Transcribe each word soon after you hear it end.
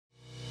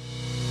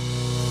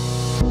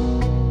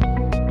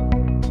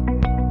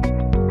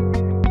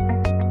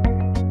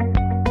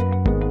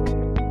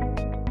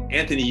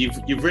Anthony,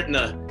 you've written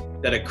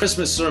that a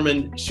Christmas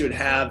sermon should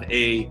have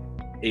a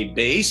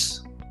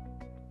base,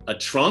 a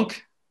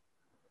trunk,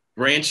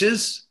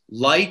 branches,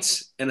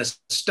 lights, and a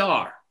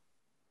star,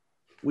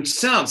 which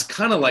sounds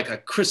kind of like a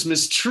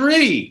Christmas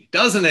tree,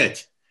 doesn't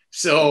it?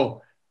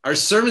 So our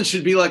sermon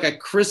should be like a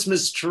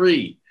Christmas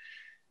tree.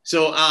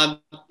 So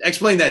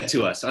explain that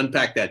to us,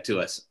 unpack that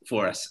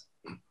for us.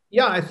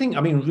 Yeah,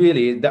 I mean,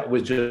 really, that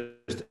was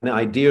just an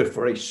idea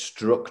for a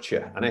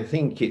structure. And I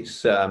think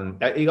it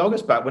all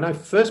goes back. When I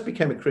first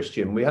became a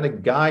Christian, we had a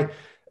guy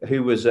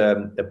who was,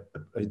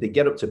 they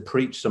get up to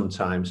preach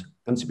sometimes.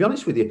 And to be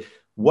honest with you,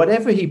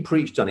 whatever he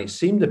preached on, it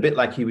seemed a bit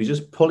like he was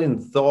just pulling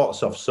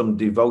thoughts off some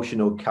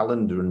devotional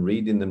calendar and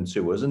reading them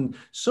to us. And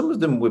some of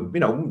them were,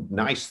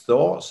 nice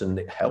thoughts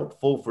and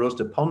helpful for us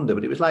to ponder.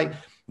 But it was like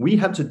we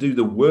had to do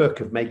the work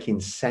of making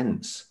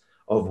sense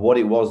of what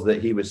it was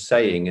that he was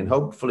saying. And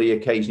hopefully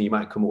occasionally you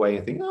might come away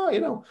and think,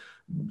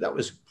 that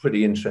was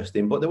pretty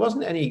interesting. But there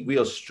wasn't any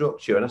real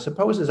structure. And I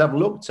suppose as I've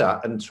looked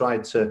at and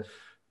tried to,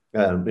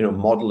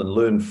 model and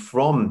learn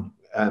from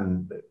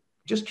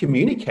just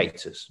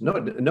communicators,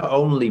 not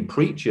only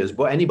preachers,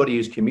 but anybody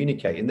who's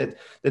communicating, that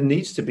there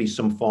needs to be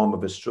some form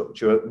of a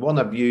structure. One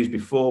I've used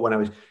before when I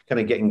was kind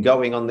of getting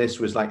going on this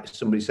was like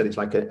somebody said, it's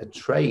like a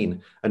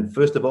train. And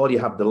first of all, you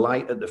have the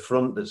light at the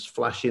front that's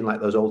flashing like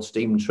those old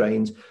steam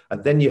trains.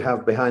 And then you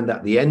have behind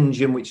that the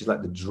engine, which is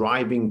like the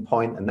driving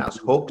point, and that's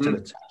hooked and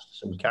attached to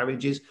some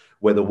carriages,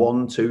 whether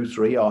 1, 2,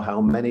 3, or how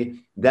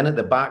many. Then at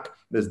the back,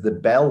 there's the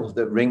bell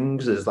that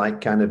rings as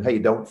like kind of, hey,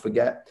 don't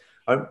forget.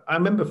 I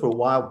remember for a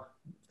while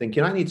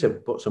thinking I need to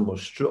put some more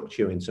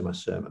structure into my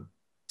sermon.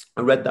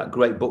 I read that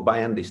great book by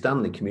Andy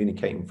Stanley,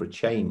 Communicating for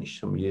Change,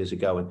 some years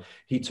ago. And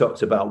he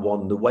talked about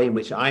the way in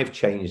which I've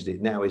changed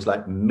it now is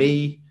like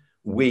me,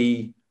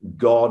 we,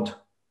 God,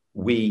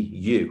 we,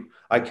 you.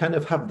 I kind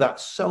of have that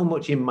so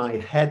much in my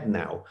head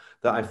now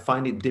that I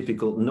find it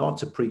difficult not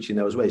to preach in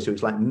those ways. So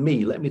it's like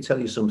me, let me tell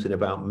you something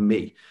about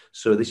me.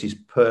 So this is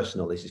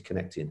personal, this is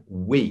connecting.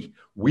 We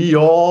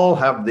all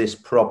have this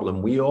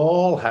problem. We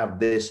all have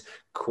this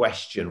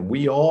question.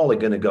 We all are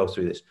going to go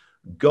through this.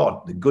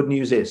 God, the good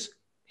news is,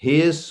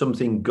 here's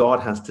something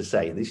God has to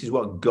say. This is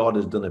what God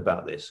has done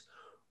about this.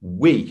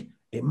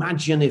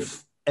 Imagine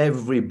if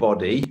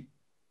everybody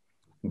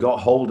got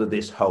hold of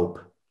this hope.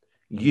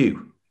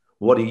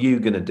 What are you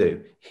going to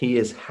do?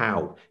 Here's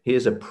how.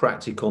 Here's a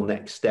practical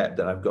next step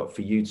that I've got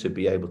for you to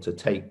be able to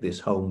take this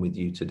home with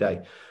you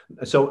today.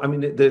 So, I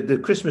mean, the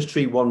Christmas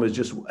tree one was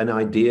just an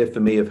idea for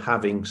me of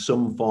having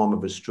some form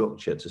of a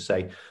structure to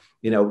say,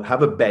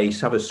 have a base,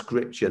 have a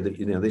scripture that,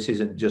 this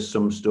isn't just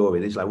some story.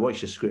 This is like,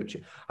 what's your scripture?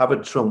 Have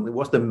a trunk.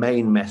 What's the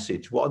main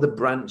message? What are the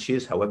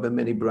branches, however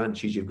many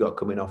branches you've got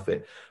coming off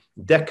it?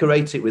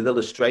 Decorate it with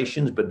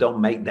illustrations, but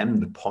don't make them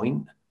the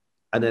point.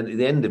 And then at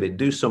the end of it,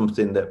 do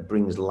something that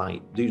brings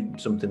light, do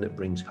something that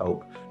brings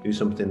hope, do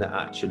something that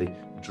actually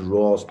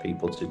draws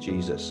people to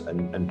Jesus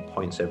and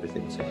points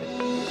everything to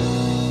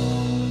him.